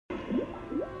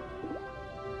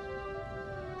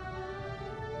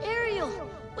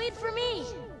wait for me.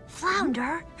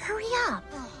 Flounder, hurry up.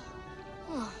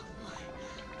 Oh,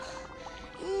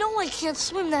 you know I can't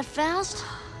swim that fast.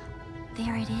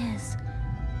 There it is.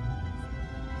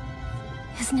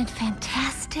 Isn't it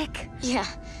fantastic? Yeah,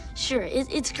 sure,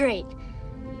 it's great.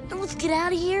 Now let's get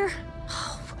out of here.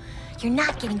 Oh, you're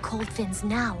not getting cold fins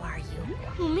now, are you?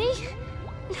 Who, me?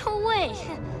 No way.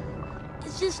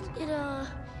 It's just,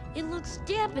 it looks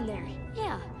damp in there.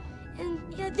 Yeah. And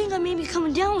yeah, I think I may be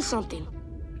coming down with something.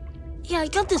 Yeah, I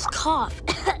got this cough.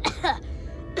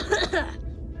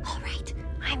 All right,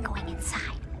 I'm going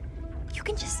inside. You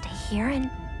can just stay here and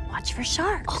watch for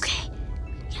sharks. Okay.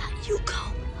 Yeah, you go.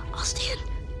 I'll stand.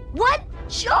 What?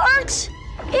 Sharks?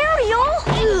 Ariel?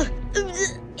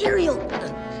 Ariel.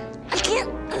 I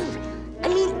can't. I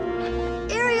mean,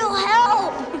 Ariel,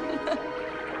 help!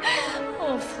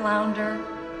 Oh, Flounder.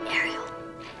 Ariel,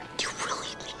 do you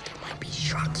really think there might be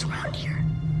sharks around here?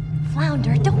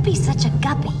 Flounder, don't be such a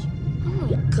guppy. I'm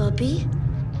not a guppy.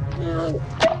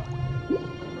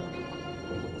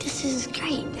 This is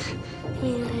great. I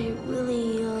mean, I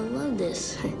really love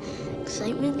this.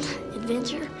 Excitement,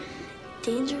 adventure,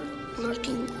 danger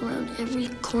lurking around every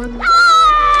corner.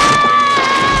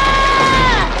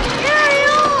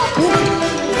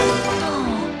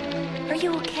 Oh, are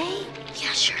you okay?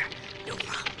 Yeah, sure. No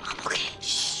problem. I'm okay.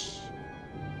 Shh.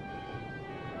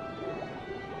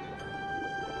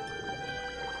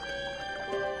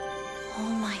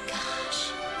 Oh my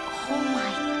gosh. Oh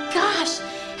my gosh.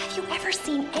 Have you ever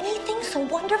seen anything so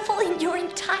wonderful in your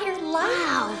entire life?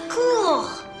 Wow, cool.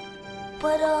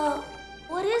 But,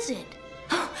 what is it?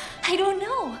 I don't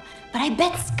know, but I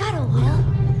bet Scuttle will.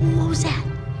 What was that?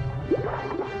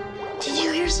 Did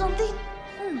you hear something?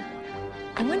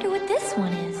 I wonder what this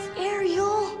one is.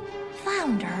 Ariel?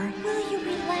 Flounder, will you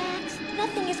relax?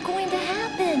 Nothing is going to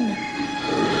happen.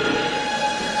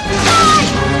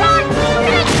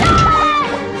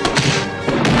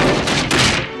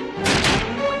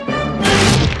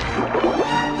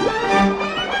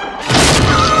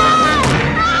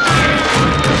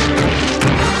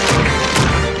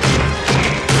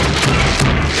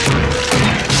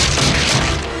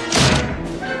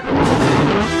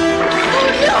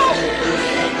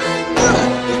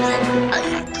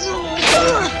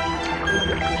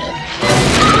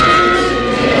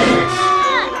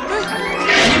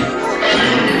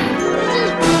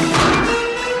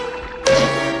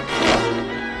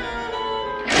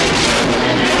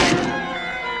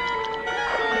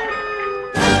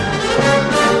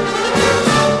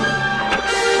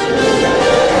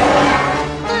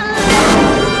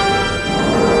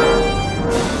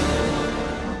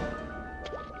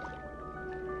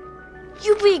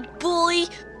 You big bully!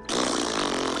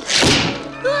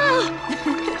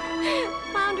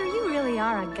 Flounder, you really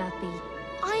are a guppy.